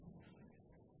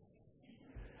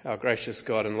Our gracious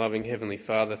God and loving Heavenly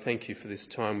Father, thank you for this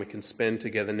time we can spend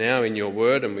together now in your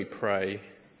word, and we pray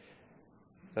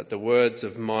that the words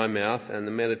of my mouth and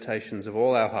the meditations of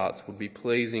all our hearts would be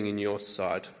pleasing in your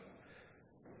sight,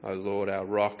 O Lord, our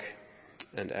rock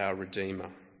and our Redeemer.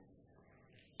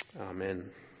 Amen.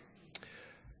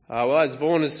 Well, as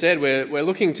Vaughan has said, we're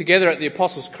looking together at the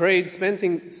Apostles' Creed,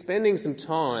 spending some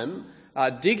time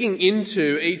digging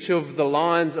into each of the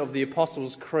lines of the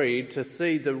Apostles' Creed to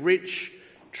see the rich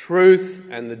truth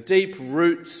and the deep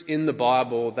roots in the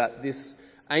Bible that this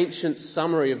ancient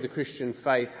summary of the Christian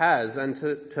faith has. And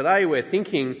today we're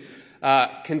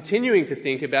continuing to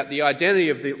think about the identity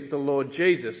of the Lord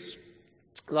Jesus.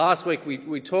 Last week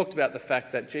we talked about the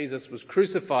fact that Jesus was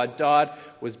crucified, died,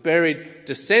 was buried,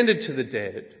 descended to the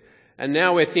dead. And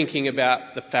now we're thinking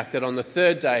about the fact that on the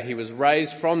third day he was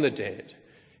raised from the dead.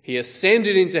 He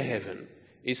ascended into heaven,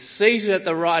 is seated at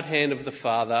the right hand of the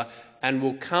Father, and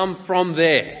will come from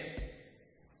there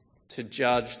to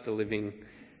judge the living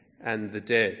and the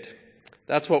dead.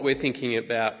 That's what we're thinking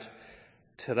about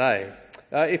today.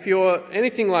 If you're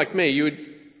anything like me, you would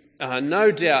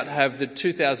no doubt have the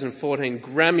 2014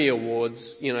 Grammy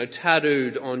Awards,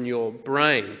 tattooed on your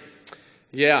brain.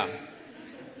 Yeah.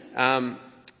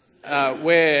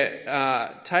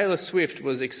 Where Taylor Swift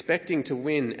was expecting to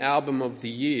win Album of the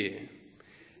Year.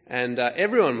 And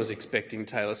everyone was expecting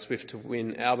Taylor Swift to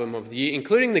win Album of the Year,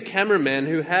 including the cameraman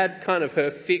who had kind of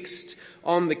her fixed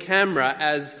on the camera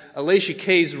as Alicia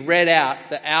Keys read out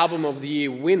the Album of the Year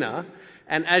winner.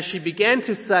 And as she began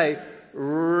to say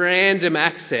random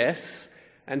access,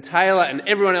 and Taylor and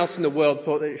everyone else in the world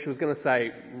thought that she was going to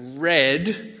say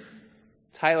red,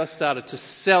 Taylor started to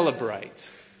celebrate,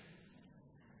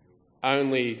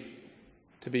 only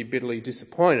to be bitterly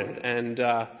disappointed.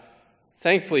 And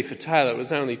thankfully for Taylor, it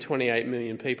was only 28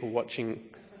 million people watching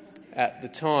at the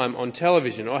time on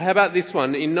television. Or how about this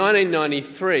one? In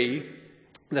 1993,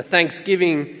 the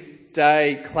Thanksgiving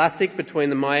Day Classic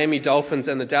between the Miami Dolphins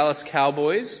and the Dallas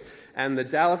Cowboys, and the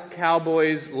Dallas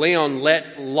Cowboys' Leon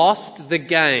Lett lost the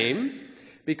game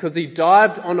because he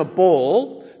dived on a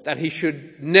ball that he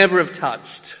should never have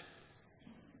touched.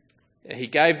 He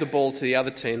gave the ball to the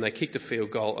other team, they kicked a field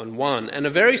goal and won. And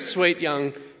a very sweet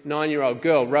young 9-year-old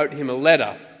girl wrote him a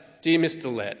letter. Dear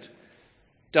Mr. Lett,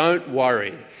 don't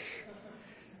worry.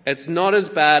 It's not as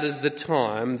bad as the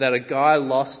time that a guy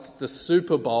lost the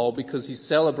Super Bowl because he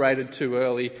celebrated too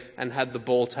early and had the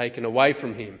ball taken away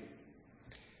from him.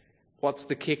 What's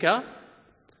the kicker?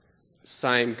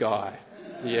 Same guy.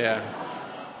 Yeah.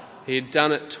 He had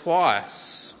done it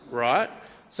twice, right?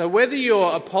 So whether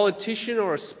you're a politician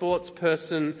or a sports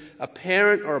person, a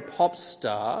parent or a pop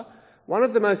star, one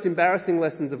of the most embarrassing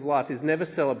lessons of life is never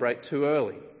celebrate too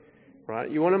early, right?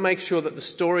 You want to make sure that the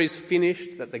story's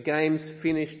finished, that the game's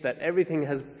finished, that everything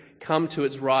has come to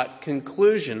its right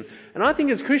conclusion. And I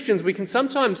think as Christians we can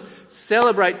sometimes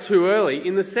celebrate too early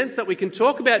in the sense that we can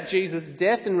talk about Jesus'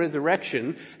 death and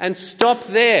resurrection and stop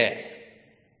there.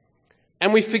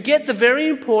 And we forget the very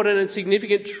important and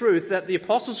significant truth that the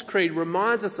Apostles' Creed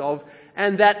reminds us of,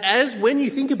 and that when you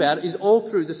think about it, is all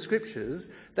through the Scriptures,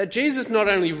 that Jesus not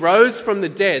only rose from the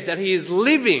dead, that he is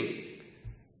living,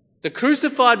 the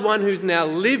crucified one who's now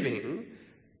living,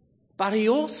 but he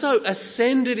also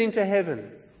ascended into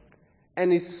heaven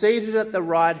and is seated at the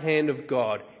right hand of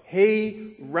God.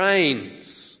 He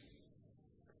reigns.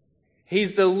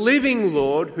 He's the living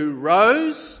Lord who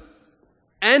rose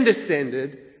and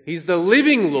ascended. He's the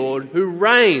living Lord who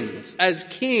reigns as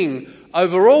King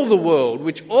over all the world,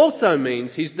 which also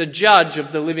means he's the judge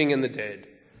of the living and the dead.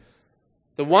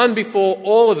 The one before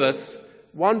all of us,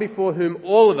 one before whom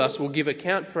all of us will give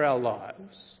account for our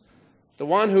lives. The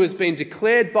one who has been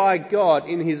declared by God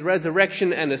in his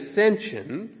resurrection and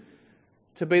ascension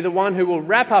to be the one who will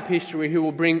wrap up history, who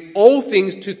will bring all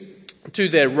things to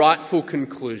their rightful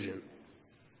conclusion.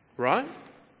 Right?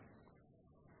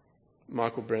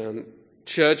 Michael Brown,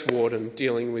 church warden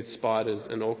dealing with spiders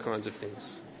and all kinds of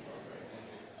things.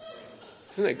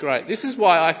 Isn't it great? This is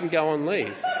why I can go on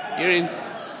leave. You're in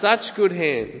such good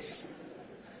hands.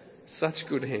 Such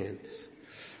good hands.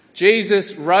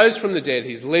 Jesus rose from the dead.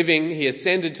 He's living. He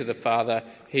ascended to the Father.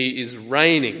 He is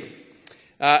reigning.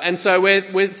 And so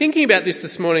we're thinking about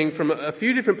this morning from a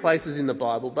few different places in the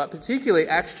Bible, but particularly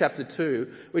Acts chapter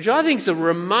 2, which I think is a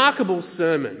remarkable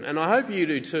sermon, and I hope you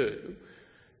do too,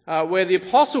 where the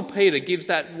Apostle Peter gives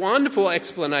that wonderful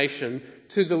explanation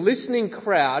to the listening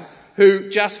crowd who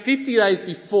just 50 days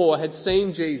before had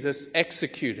seen Jesus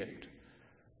executed.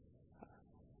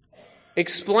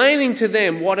 Explaining to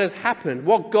them what has happened,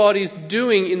 what God is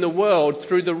doing in the world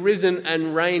through the risen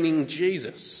and reigning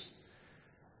Jesus.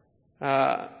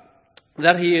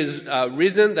 that he is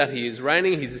risen, that he is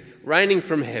reigning, he's reigning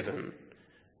from heaven,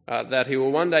 that he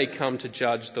will one day come to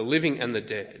judge the living and the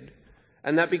dead,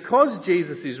 and that because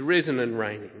Jesus is risen and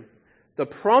reigning, the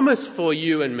promise for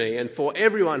you and me and for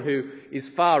everyone who is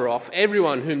far off,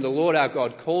 everyone whom the Lord our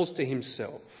God calls to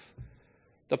himself,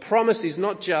 the promise is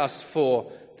not just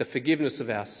for the forgiveness of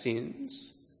our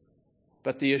sins,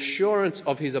 but the assurance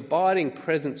of his abiding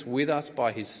presence with us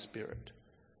by his Spirit,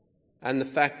 and the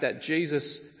fact that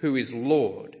Jesus, who is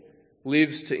Lord,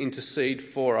 lives to intercede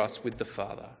for us with the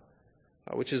Father,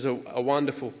 which is a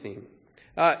wonderful thing.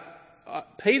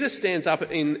 Peter stands up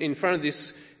in front of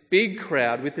this big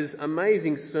crowd with his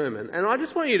amazing sermon, and I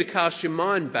just want you to cast your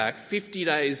mind back 50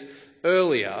 days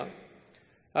earlier,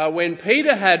 when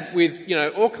Peter had, with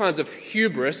all kinds of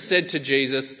hubris, said to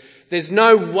Jesus, "There's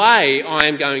no way I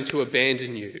am going to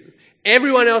abandon you.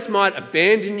 Everyone else might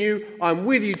abandon you. I'm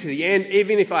with you to the end,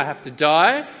 even if I have to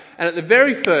die." And at the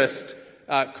very first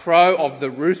crow of the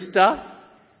rooster,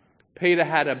 Peter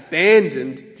had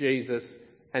abandoned Jesus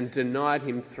and denied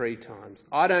him 3 times.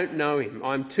 "I don't know him.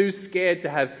 I'm too scared to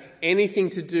have anything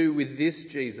to do with this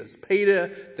Jesus."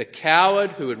 Peter, the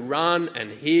coward who had run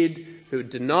and hid, who had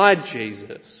denied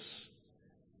Jesus,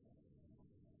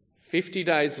 50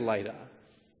 days later,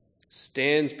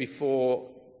 stands before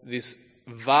this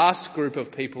vast group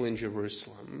of people in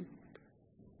Jerusalem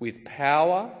with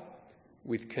power,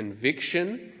 with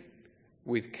conviction,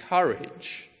 with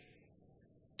courage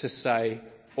to say,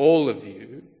 all of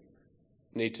you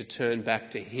need to turn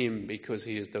back to him because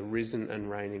he is the risen and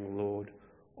reigning Lord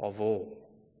of all.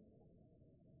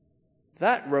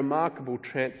 That remarkable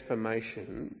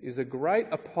transformation is a great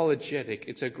apologetic.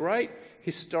 It's a great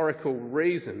historical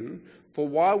reason for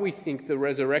why we think the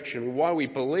resurrection, why we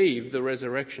believe the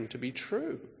resurrection to be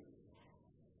true.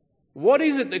 What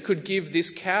is it that could give this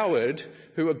coward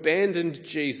who abandoned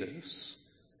Jesus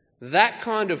that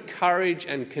kind of courage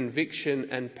and conviction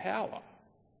and power?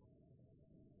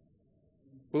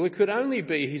 Well, it could only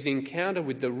be his encounter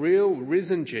with the real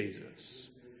risen Jesus.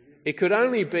 It could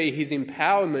only be his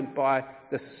empowerment by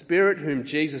the Spirit whom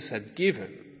Jesus had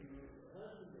given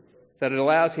that it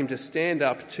allows him to stand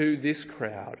up to this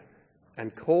crowd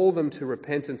and call them to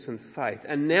repentance and faith,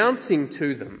 announcing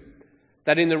to them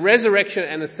that in the resurrection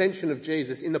and ascension of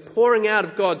Jesus, in the pouring out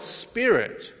of God's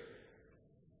Spirit,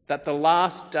 that the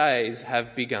last days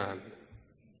have begun.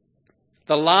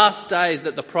 The last days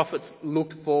that the prophets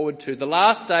looked forward to, the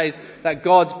last days that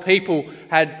God's people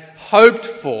had hoped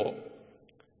for,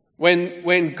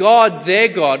 when God, their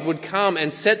God, would come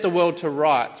and set the world to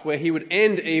rights, where he would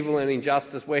end evil and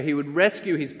injustice, where he would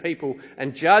rescue his people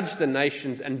and judge the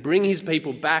nations and bring his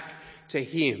people back to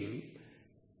him.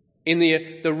 In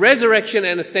the resurrection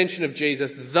and ascension of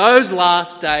Jesus, those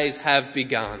last days have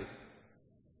begun.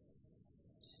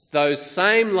 Those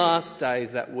same last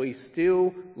days that we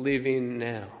still live in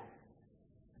now.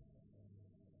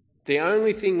 The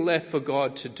only thing left for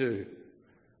God to do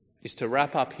is to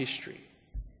wrap up history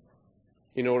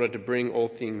in order to bring all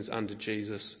things under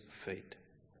Jesus' feet.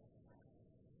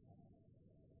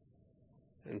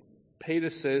 And Peter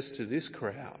says to this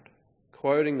crowd,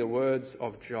 quoting the words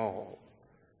of Joel,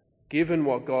 given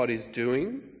what God is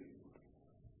doing,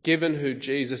 given who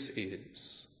Jesus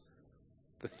is,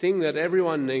 the thing that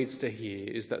everyone needs to hear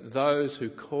is that those who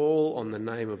call on the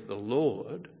name of the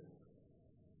Lord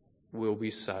will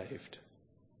be saved.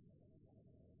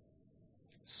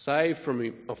 Saved from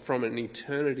an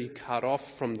eternity cut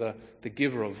off from the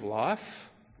giver of life.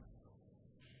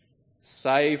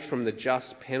 Saved from the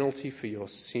just penalty for your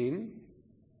sin.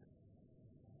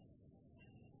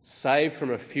 Saved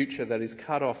from a future that is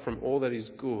cut off from all that is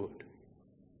good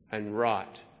and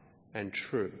right and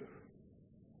true.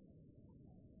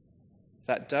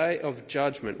 That day of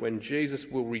judgment when Jesus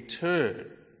will return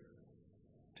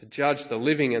to judge the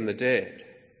living and the dead,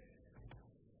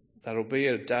 that'll be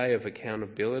a day of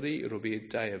accountability. It'll be a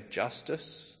day of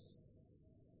justice.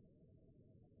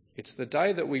 It's the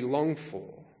day that we long for,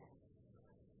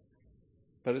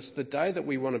 but it's the day that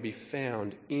we want to be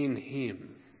found in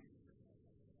him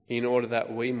in order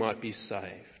that we might be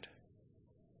saved.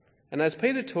 And as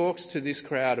Peter talks to this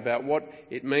crowd about what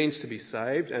it means to be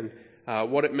saved and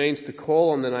what it means to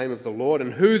call on the name of the Lord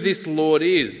and who this Lord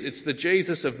is, it's the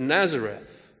Jesus of Nazareth,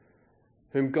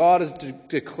 whom God has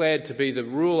declared to be the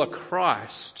ruler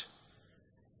Christ.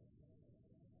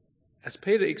 As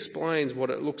Peter explains what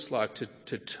it looks like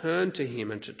to turn to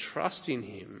him and to trust in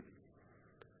him,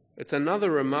 it's another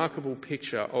remarkable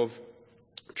picture of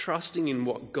trusting in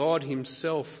what God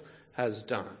himself has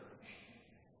done,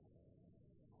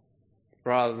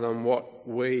 rather than what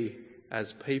we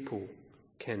as people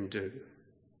can do.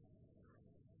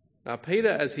 Peter,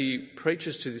 as he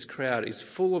preaches to this crowd, is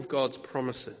full of God's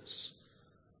promises,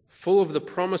 full of the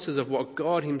promises of what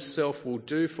God himself will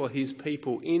do for his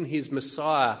people in his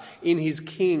Messiah, in his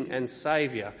King and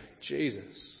Saviour,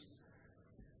 Jesus.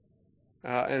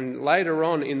 And later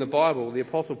on in the Bible, the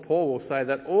Apostle Paul will say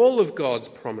that all of God's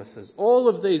promises, all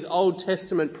of these Old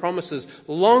Testament promises,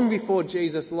 long before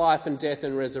Jesus' life and death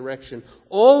and resurrection,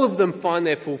 all of them find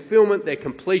their fulfillment, their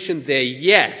completion, their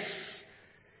yes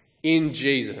in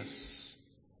Jesus.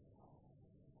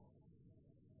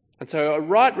 And so a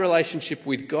right relationship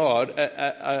with God,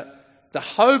 the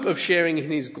hope of sharing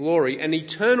in his glory, an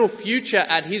eternal future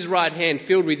at his right hand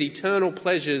filled with eternal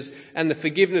pleasures and the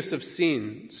forgiveness of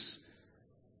sins.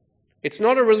 It's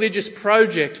not a religious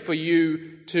project for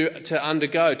you to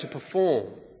undergo, to perform.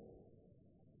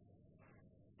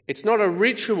 It's not a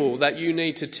ritual that you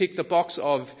need to tick the box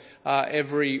of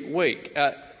every week.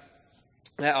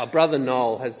 Our brother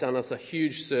Noel has done us a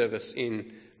huge service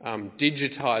in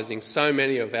digitising so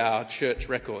many of our church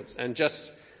records. And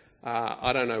just,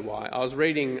 I don't know why, I was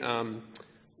reading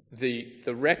the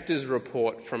rector's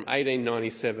report from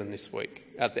 1897 this week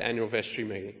at the annual vestry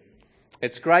meeting.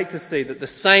 It's great to see that the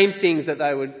same things that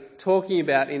they were talking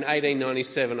about in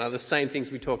 1897 are the same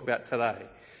things we talk about today.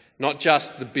 Not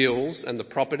just the bills and the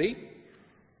property,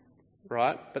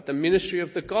 right, but the ministry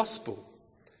of the gospel.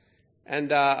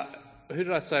 And who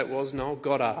did I say it was, Noel?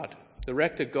 Goddard. The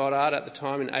rector Goddard at the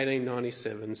time in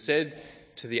 1897 said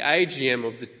to the AGM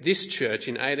of this church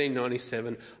in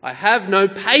 1897, "I have no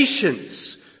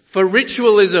patience for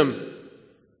ritualism."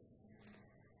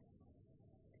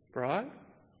 Right?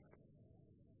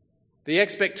 The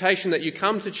expectation that you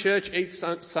come to church each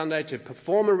Sunday to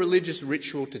perform a religious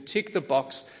ritual, to tick the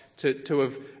box, to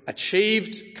have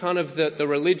achieved kind of the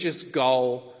religious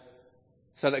goal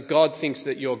so that God thinks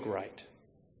that you're great.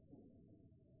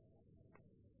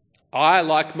 I,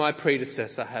 like my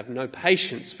predecessor, have no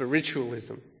patience for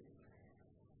ritualism.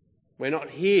 We're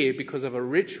not here because of a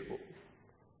ritual,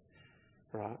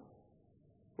 right?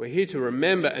 We're here to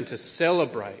remember and to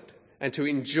celebrate and to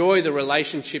enjoy the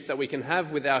relationship that we can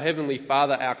have with our Heavenly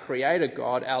Father, our Creator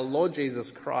God, our Lord Jesus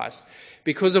Christ,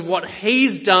 because of what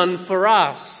He's done for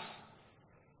us.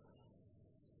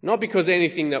 Not because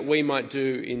anything that we might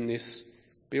do in this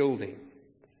building.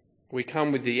 We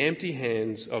come with the empty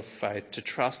hands of faith to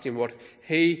trust in what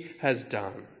He has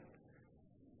done.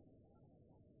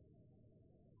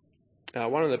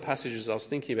 One of the passages I was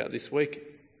thinking about this week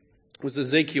was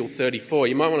Ezekiel 34.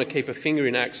 You might want to keep a finger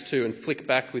in Acts 2 and flick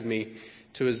back with me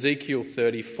to Ezekiel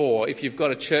 34. If you've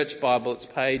got a church Bible, it's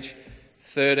page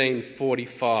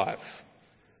 1345.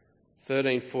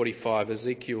 1345,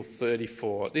 Ezekiel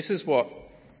 34. This is what,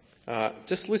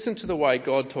 just listen to the way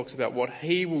God talks about what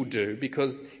He will do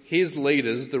because His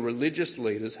leaders, the religious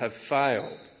leaders, have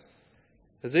failed.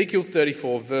 Ezekiel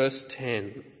 34 verse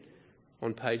 10.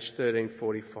 On page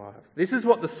 1345. This is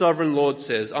what the sovereign Lord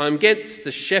says. I am against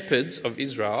the shepherds of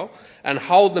Israel and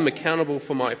hold them accountable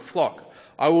for my flock.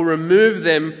 I will remove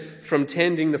them from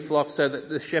tending the flock so that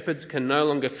the shepherds can no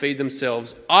longer feed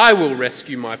themselves. I will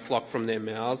rescue my flock from their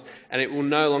mouths and it will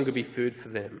no longer be food for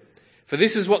them. For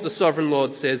this is what the sovereign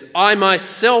Lord says. I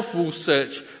myself will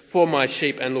search for my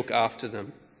sheep and look after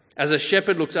them. As a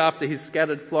shepherd looks after his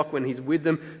scattered flock when he's with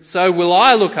them, so will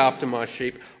I look after my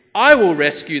sheep. I will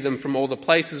rescue them from all the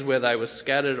places where they were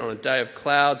scattered on a day of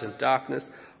clouds and darkness.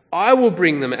 I will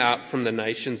bring them out from the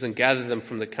nations and gather them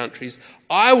from the countries.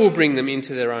 I will bring them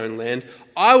into their own land.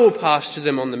 I will pasture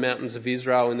them on the mountains of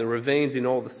Israel, in the ravines, in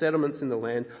all the settlements in the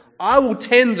land. I will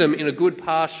tend them in a good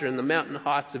pasture, and the mountain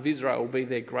heights of Israel will be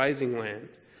their grazing land.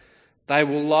 They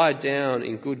will lie down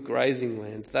in good grazing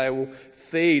land. They will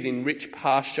feed in rich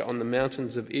pasture on the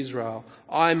mountains of Israel.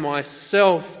 I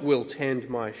myself will tend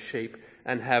my sheep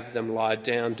and have them lie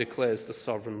down, declares the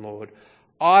sovereign Lord.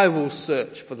 I will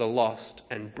search for the lost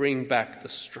and bring back the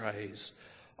strays.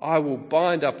 I will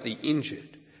bind up the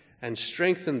injured and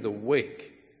strengthen the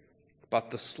weak, but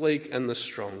the sleek and the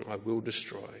strong I will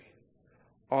destroy.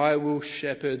 I will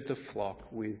shepherd the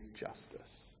flock with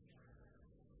justice.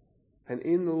 And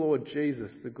in the Lord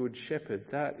Jesus, the Good Shepherd,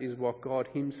 that is what God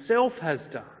Himself has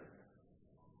done.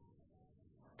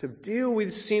 To deal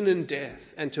with sin and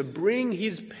death and to bring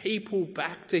His people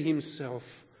back to Himself,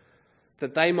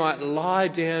 that they might lie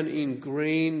down in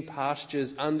green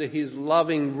pastures under His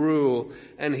loving rule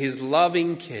and His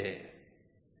loving care.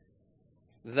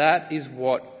 That is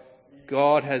what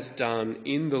God has done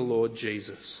in the Lord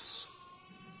Jesus.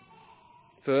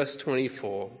 Verse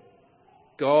 24.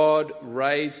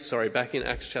 Back in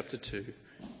Acts chapter 2,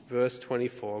 verse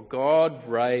 24. God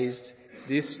raised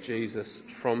this Jesus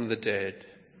from the dead,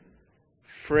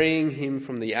 freeing Him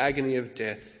from the agony of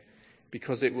death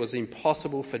because it was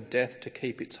impossible for death to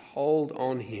keep its hold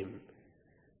on him.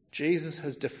 Jesus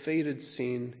has defeated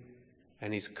sin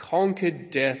and he's conquered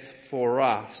death for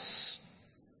us.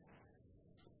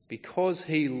 Because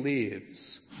he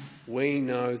lives, we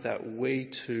know that we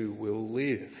too will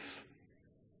live.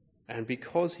 And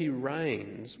because he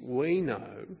reigns, we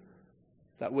know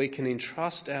that we can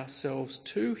entrust ourselves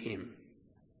to him.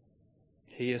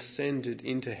 He ascended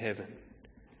into heaven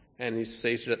and is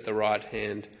seated at the right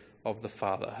hand of the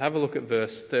Father. Have a look at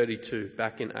verse 32,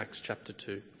 back in Acts chapter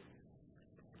 2.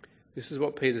 This is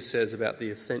what Peter says about the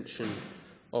ascension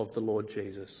of the Lord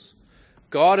Jesus.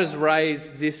 God has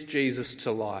raised this Jesus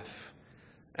to life,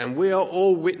 and we are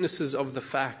all witnesses of the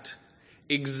fact.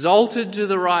 Exalted to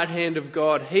the right hand of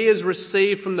God, he has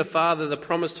received from the Father the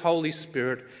promised Holy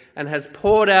Spirit and has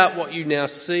poured out what you now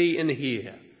see and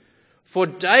hear. For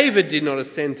David did not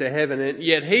ascend to heaven, and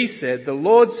yet he said, "The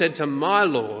Lord said to my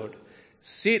Lord,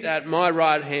 sit at my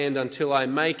right hand until I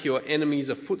make your enemies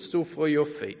a footstool for your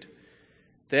feet.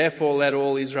 Therefore let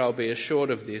all Israel be assured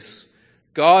of this.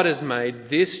 God has made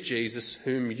this Jesus,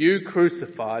 whom you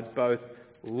crucified, both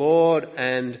Lord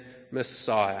and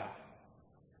Messiah."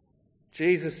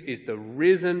 Jesus is the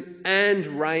risen and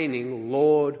reigning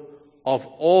Lord of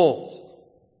all.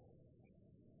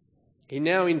 He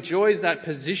now enjoys that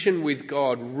position with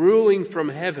God, ruling from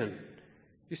heaven.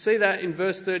 You see that in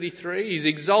verse 33? He's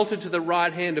exalted to the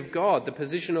right hand of God, the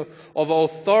position of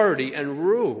authority and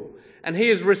rule. And he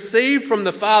has received from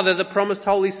the Father the promised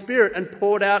Holy Spirit and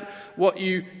poured out what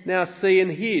you now see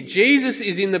and hear. Jesus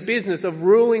is in the business of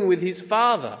ruling with his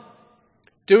Father,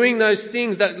 doing those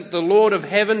things that the Lord of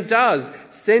heaven does,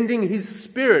 sending his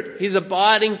Spirit, his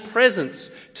abiding presence,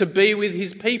 to be with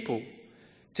his people,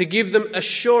 to give them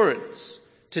assurance,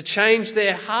 to change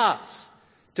their hearts,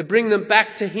 to bring them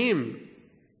back to him,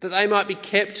 that they might be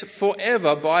kept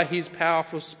forever by his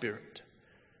powerful Spirit.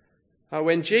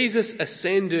 When Jesus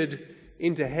ascended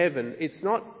into heaven, it's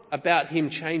not about him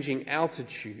changing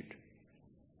altitude,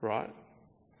 right?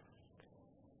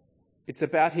 It's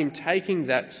about him taking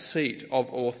that seat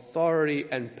of authority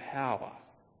and power,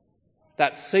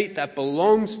 that seat that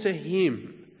belongs to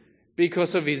him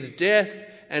because of his death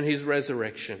and his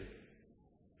resurrection.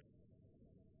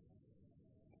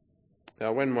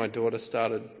 Now, when my daughter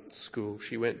started school,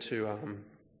 she went to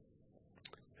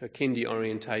her kindy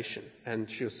orientation, and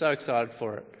she was so excited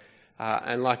for it.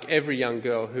 And like every young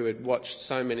girl who had watched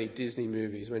so many Disney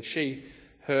movies, when she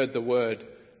heard the word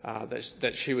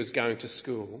that she was going to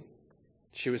school,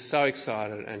 she was so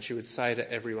excited, and she would say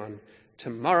to everyone,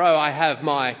 "Tomorrow I have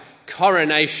my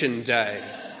coronation day."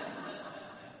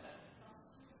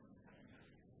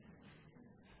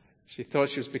 She thought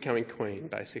she was becoming queen,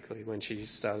 basically, when she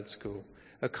started school.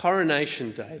 A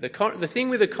coronation day. The thing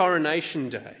with a coronation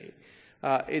day,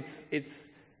 it's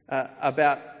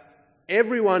about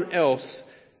everyone else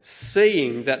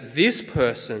seeing that this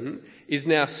person is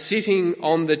now sitting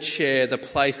on the chair, the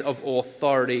place of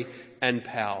authority and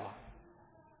power.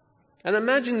 And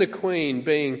imagine the Queen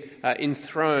being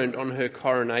enthroned on her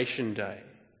coronation day.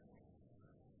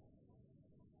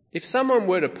 If someone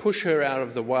were to push her out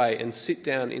of the way and sit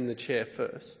down in the chair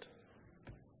first,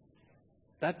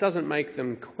 that doesn't make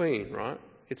them queen, right?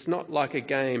 It's not like a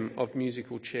game of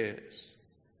musical chairs.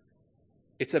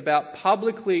 It's about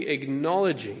publicly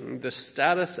acknowledging the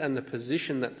status and the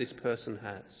position that this person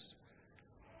has.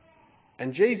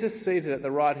 And Jesus seated at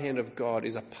the right hand of God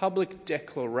is a public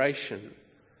declaration,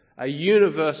 a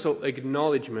universal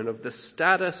acknowledgement of the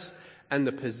status and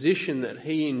the position that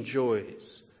he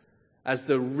enjoys as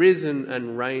the risen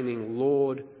and reigning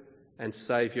Lord and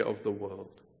Saviour of the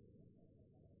world.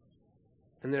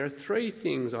 And there are three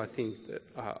things, I think, that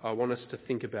I want us to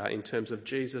think about in terms of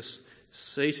Jesus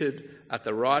seated at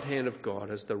the right hand of God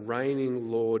as the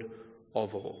reigning Lord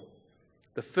of all.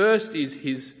 The first is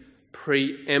his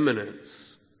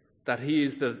preeminence, that he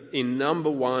is in number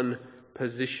one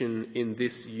position in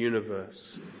this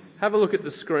universe. Have a look at the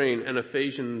screen in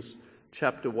Ephesians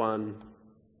chapter 1.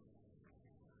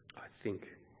 I think.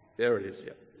 There it is,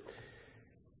 yeah.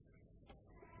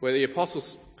 Where the Apostle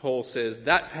Paul says,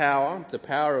 that power, the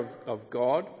power of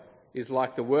God, is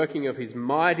like the working of his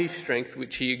mighty strength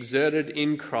which he exerted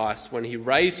in Christ when he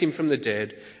raised him from the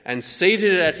dead and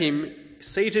seated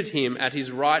him at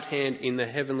his right hand in the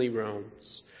heavenly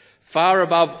realms, far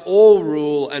above all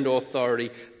rule and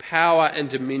authority, power and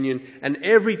dominion, and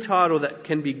every title that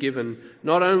can be given,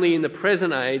 not only in the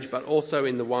present age but also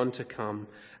in the one to come.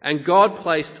 And God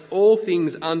placed all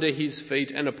things under his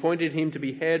feet and appointed him to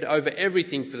be head over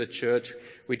everything for the church,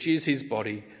 which is his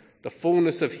body, the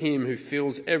fullness of him who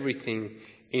fills everything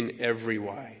in every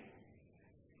way.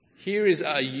 Here is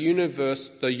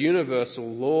the universal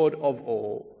Lord of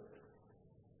all,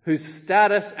 whose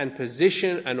status and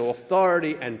position and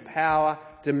authority and power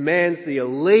demands the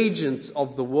allegiance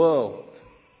of the world.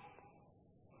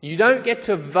 You don't get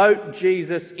to vote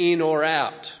Jesus in or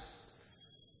out,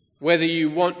 whether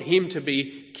you want him to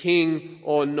be king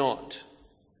or not.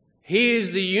 He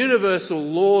is the universal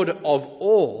Lord of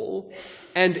all,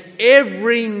 and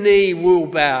every knee will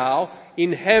bow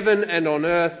in heaven and on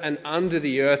earth and under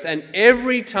the earth, and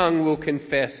every tongue will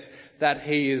confess that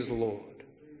he is Lord.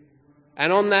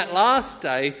 And on that last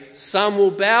day, some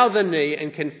will bow the knee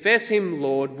and confess him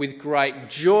Lord with great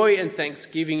joy and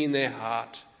thanksgiving in their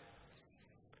heart.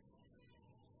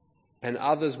 And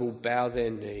others will bow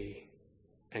their knee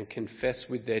and confess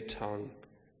with their tongue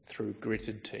through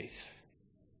gritted teeth.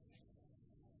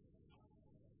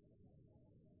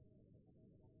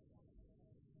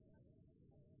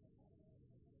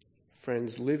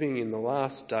 Friends, living in the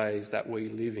last days that we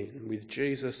live in, with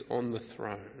Jesus on the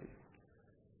throne,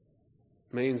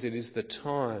 means it is the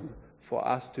time for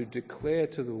us to declare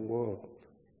to the world,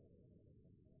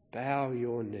 bow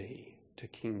your knee to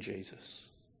King Jesus,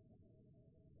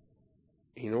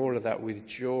 in order that with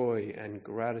joy and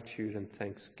gratitude and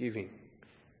thanksgiving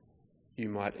you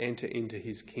might enter into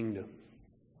his kingdom,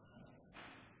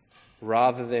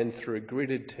 rather than through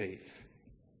gritted teeth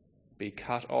be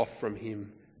cut off from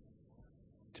him,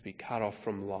 to be cut off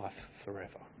from life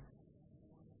forever.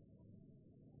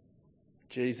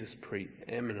 Jesus'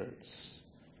 preeminence.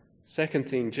 Second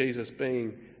thing, Jesus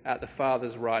being at the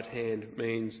Father's right hand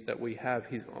means that we have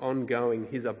his ongoing,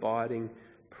 his abiding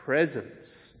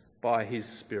presence by his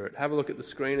Spirit. Have a look at the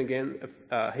screen again.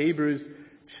 Hebrews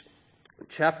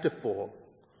chapter 4.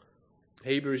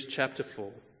 Hebrews chapter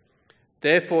 4.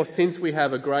 Therefore, since we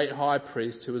have a great high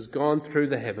priest who has gone through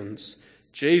the heavens,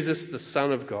 Jesus the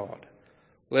Son of God,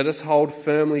 let us hold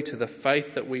firmly to the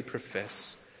faith that we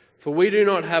profess. For we do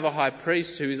not have a high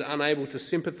priest who is unable to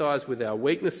sympathise with our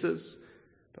weaknesses,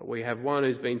 but we have one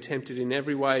who's been tempted in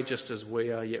every way just as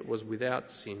we are, yet was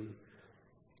without sin.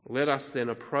 Let us then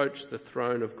approach the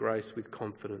throne of grace with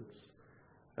confidence,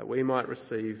 that we might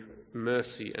receive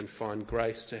mercy and find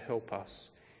grace to help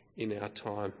us in our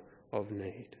time of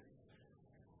need.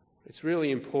 It's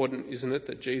really important, isn't it,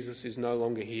 that Jesus is no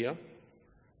longer here?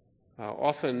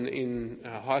 Often in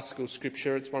high school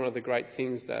scripture, it's one of the great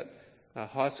things that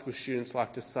high school students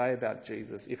like to say about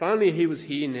Jesus. If only he was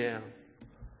here now,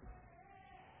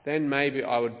 then maybe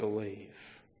I would believe.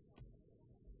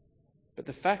 But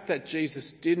the fact that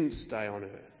Jesus didn't stay on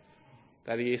earth,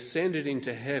 that he ascended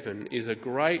into heaven, is a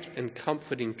great and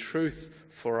comforting truth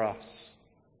for us.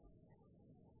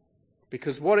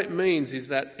 Because what it means is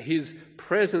that his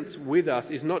presence with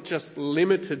us is not just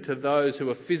limited to those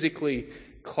who are physically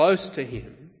close to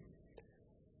him,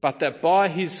 but that by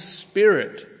his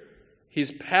Spirit,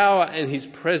 his power and his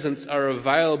presence are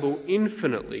available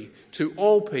infinitely to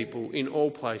all people in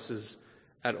all places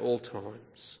at all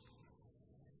times.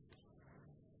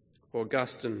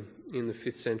 Augustine in the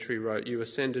 5th century wrote, "You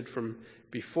ascended from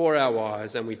before our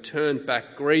eyes and we turned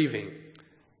back grieving,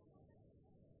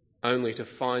 only to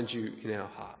find you in our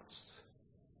hearts."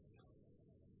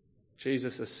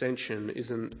 Jesus' ascension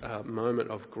isn't a moment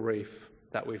of grief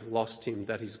that we've lost him,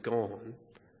 that he's gone.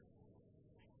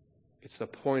 It's the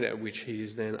point at which he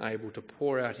is then able to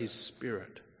pour out his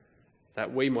Spirit,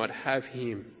 that we might have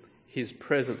him, his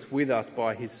presence with us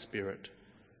by his Spirit.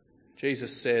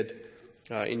 Jesus said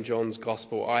in John's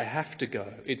Gospel, "I have to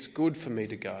go. It's good for me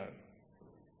to go,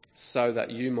 so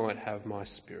that you might have my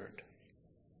Spirit."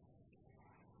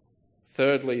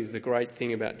 Thirdly, the great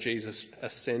thing about Jesus'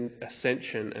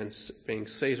 ascension and being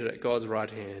seated at God's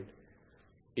right hand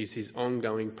is his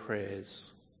ongoing prayers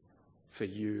for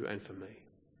you and for me.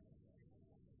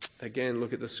 Again,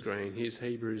 look at the screen. Here's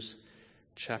Hebrews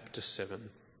chapter 7.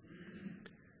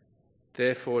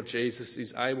 Therefore, Jesus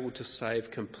is able to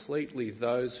save completely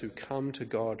those who come to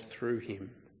God through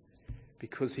him,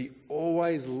 because he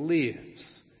always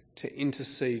lives to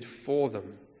intercede for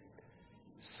them.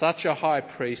 Such a high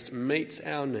priest meets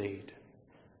our need,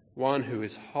 one who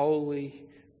is holy,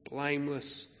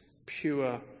 blameless,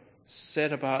 pure,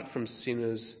 set apart from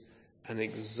sinners, and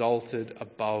exalted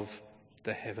above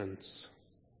the heavens.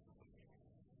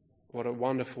 What a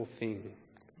wonderful thing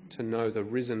to know the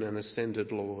risen and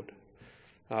ascended Lord.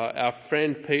 Our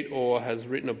friend Pete Orr has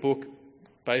written a book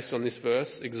based on this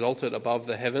verse, Exalted Above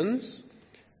the Heavens.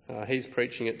 He's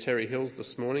preaching at Terry Hills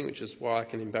this morning, which is why I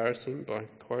can embarrass him by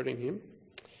quoting him.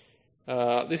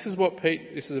 This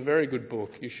is a very good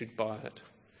book. You should buy it.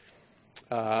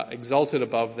 Exalted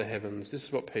Above the Heavens. This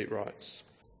is what Pete writes.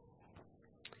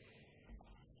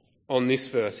 on this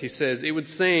verse. He says, it would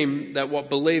seem that what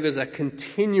believers are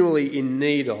continually in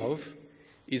need of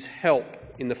is help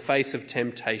in the face of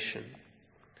temptation.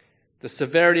 The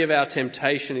severity of our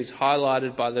temptation is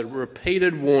highlighted by the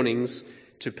repeated warnings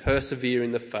to persevere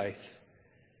in the faith.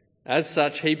 As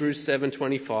such, Hebrews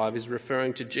 7:25 is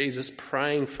referring to Jesus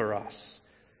praying for us.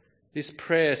 This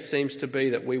prayer seems to be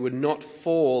that we would not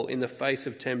fall in the face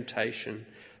of temptation,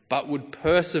 but would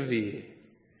persevere.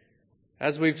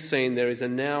 As we've seen, there is a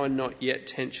now and not yet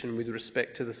tension with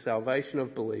respect to the salvation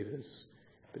of believers.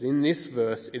 But in this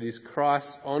verse, it is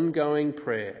Christ's ongoing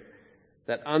prayer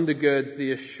that undergirds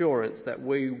the assurance that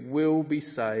we will be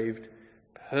saved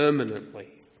permanently.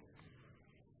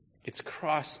 It's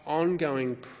Christ's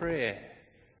ongoing prayer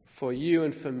for you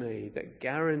and for me that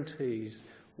guarantees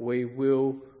we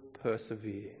will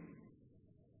persevere,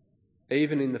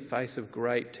 even in the face of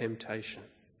great temptation.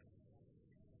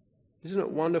 Isn't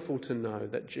it wonderful to know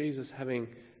that Jesus, having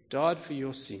died for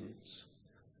your sins,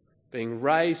 being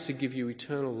raised to give you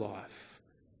eternal life,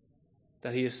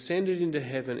 that he ascended into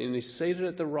heaven and is seated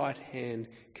at the right hand,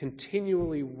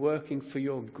 continually working for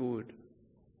your good,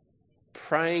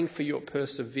 praying for your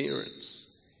perseverance,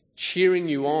 cheering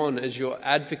you on as your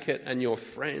advocate and your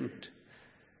friend,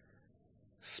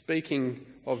 speaking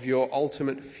of your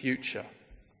ultimate future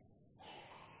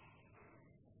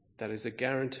that is a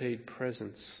guaranteed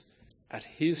presence at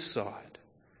his side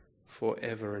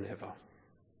forever and ever.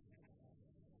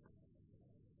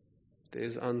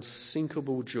 There's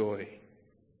unsinkable joy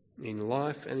in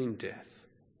life and in death,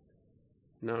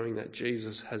 knowing that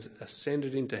Jesus has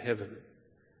ascended into heaven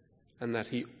and that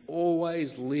he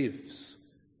always lives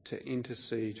to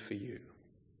intercede for you.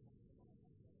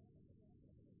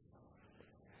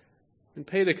 And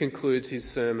Peter concludes his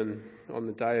sermon on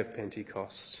the day of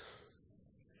Pentecost,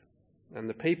 and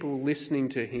the people listening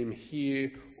to him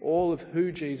hear all of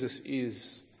who Jesus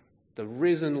is, the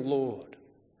risen Lord,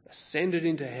 ascended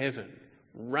into heaven,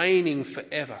 reigning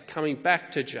forever, coming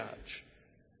back to judge.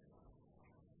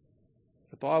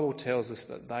 The Bible tells us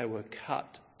that they were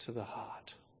cut to the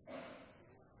heart.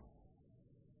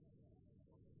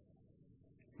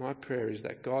 My prayer is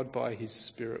that God by his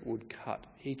Spirit would cut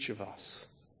each of us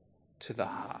to the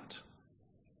heart,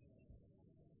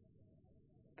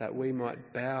 that we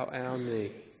might bow our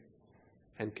knee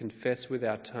and confess with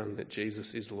our tongue that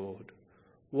Jesus is Lord.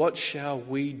 What shall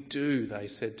we do, they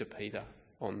said to Peter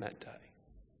on that day?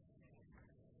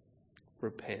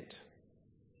 Repent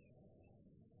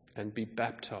and be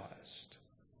baptized,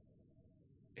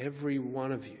 every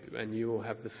one of you, and you will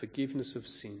have the forgiveness of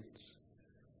sins,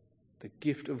 the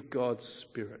gift of God's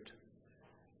Spirit,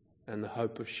 and the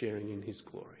hope of sharing in his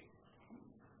glory.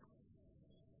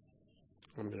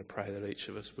 I'm going to pray that each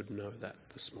of us would know that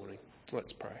this morning.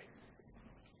 Let's pray.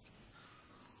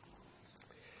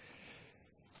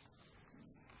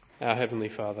 Our Heavenly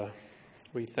Father,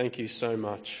 we thank you so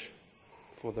much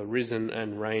for the risen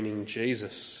and reigning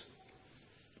Jesus,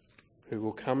 who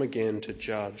will come again to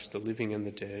judge the living and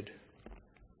the dead,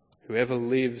 whoever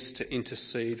lives to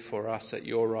intercede for us at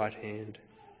your right hand,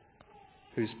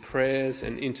 whose prayers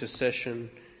and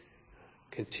intercession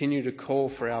continue to call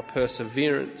for our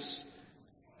perseverance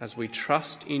as we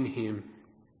trust in him.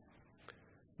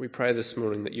 We pray this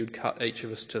morning that you'd cut each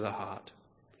of us to the heart,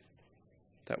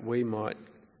 that we might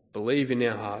believe in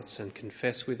our hearts and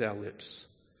confess with our lips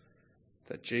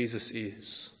that Jesus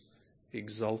is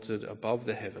exalted above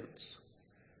the heavens,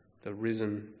 the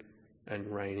risen and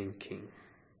reigning King.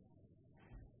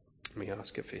 We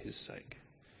ask it for his sake.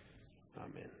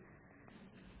 Amen.